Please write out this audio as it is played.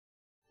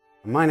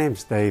My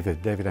name's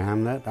David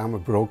Hamnet. I'm a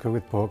broker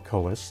with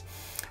Portcullis,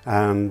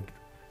 and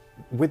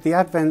with the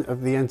advent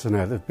of the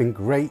internet there have been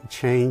great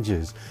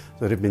changes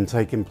that have been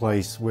taking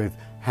place with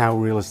how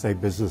real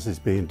estate business is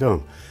being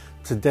done.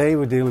 Today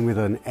we're dealing with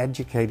an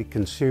educated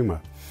consumer,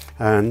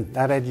 and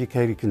that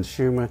educated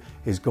consumer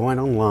is going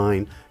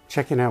online,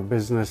 checking out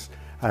business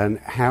and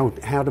how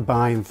to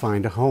buy and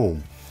find a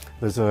home.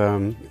 There's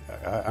an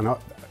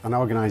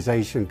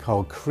organisation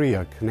called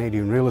CREA,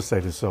 Canadian Real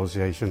Estate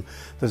Association,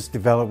 that's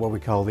developed what we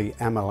call the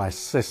MLS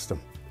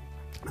system.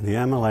 The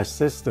MLS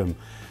system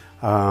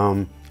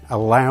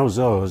allows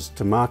us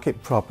to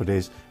market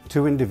properties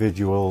to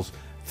individuals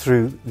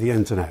through the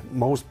internet.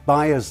 Most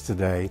buyers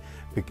today,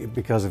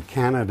 because of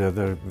Canada,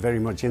 they're very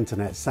much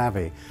internet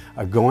savvy,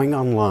 are going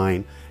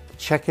online,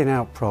 checking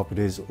out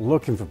properties,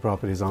 looking for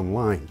properties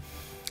online.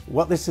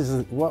 What this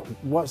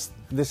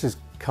has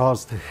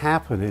caused to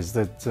happen is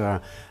that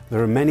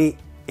there are many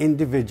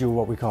individual,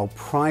 what we call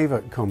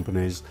private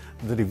companies,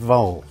 that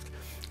evolved,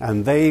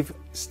 and they've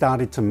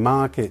started to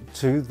market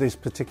to this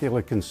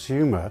particular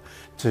consumer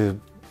to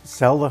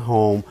sell the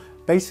home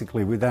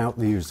basically without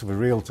the use of a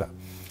realtor.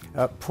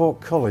 At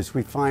Portcullis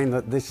we find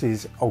that this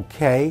is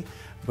okay,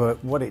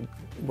 but what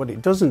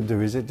it doesn't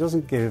do is it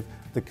doesn't give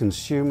the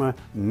consumer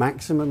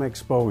maximum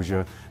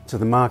exposure to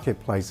the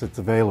marketplace that's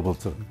available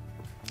to them.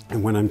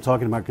 And when I'm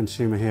talking about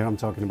consumer here, I'm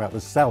talking about the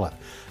seller.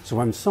 So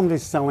when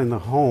somebody's selling the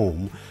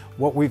home,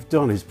 what we've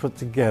done is put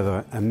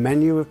together a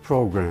menu of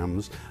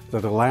programs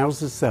that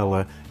allows the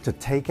seller to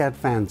take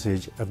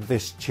advantage of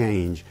this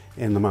change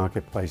in the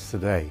marketplace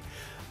today.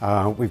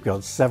 We've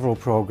got several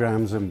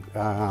programs, and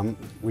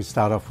we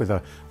start off with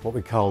what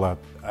we call the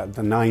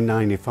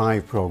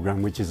 $9.95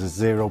 program, which is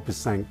a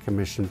 0%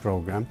 commission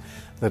program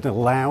that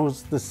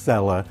allows the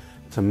seller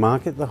to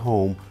market the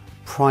home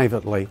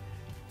privately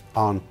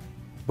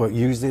but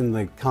using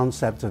the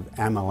concept of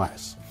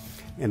MLS.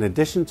 In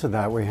addition to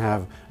that, we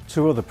have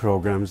two other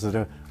programs that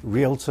are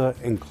realtor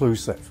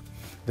inclusive.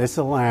 This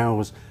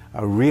allows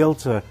a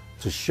realtor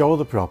to show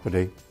the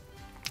property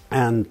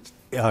and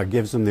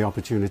gives them the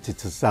opportunity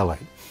to sell it.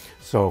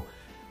 So,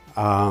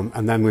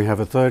 and then we have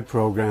a third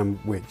program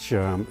which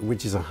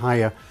is a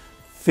higher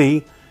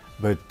fee,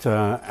 but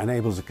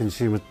enables the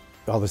consumer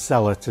or the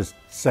seller to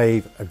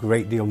save a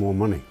great deal more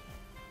money.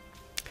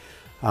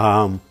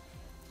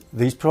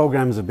 These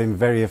programs have been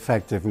very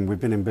effective, and we've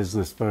been in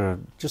business for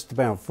just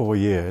about 4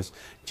 years.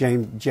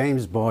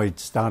 James Boyd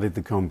started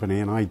the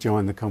company, and I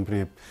joined the company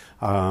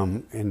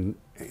in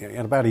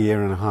about 1.5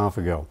 years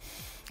ago.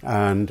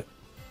 And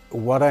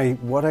what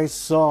I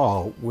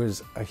saw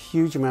was a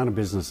huge amount of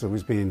business that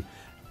was being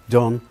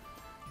done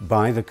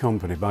by the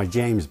company, by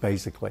James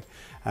basically.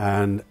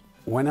 And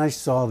when I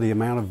saw the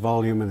amount of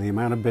volume and the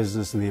amount of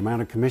business and the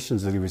amount of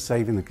commissions that he was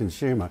saving the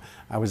consumer,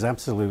 I was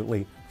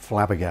absolutely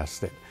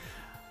flabbergasted.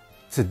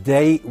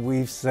 Today,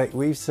 we've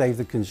saved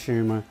the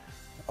consumer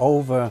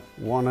over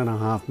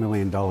 $1.5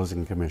 million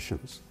in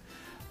commissions.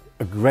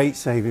 A great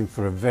saving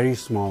for a very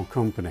small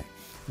company.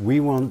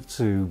 We want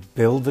to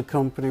build the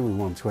company, we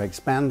want to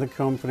expand the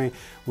company,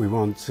 we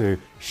want to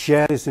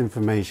share this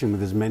information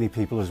with as many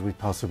people as we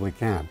possibly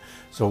can.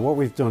 So what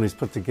we've done is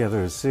put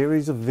together a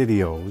series of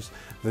videos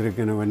that are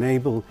going to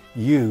enable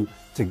you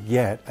to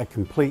get a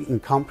complete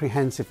and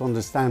comprehensive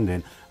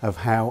understanding of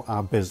how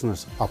our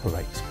business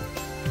operates.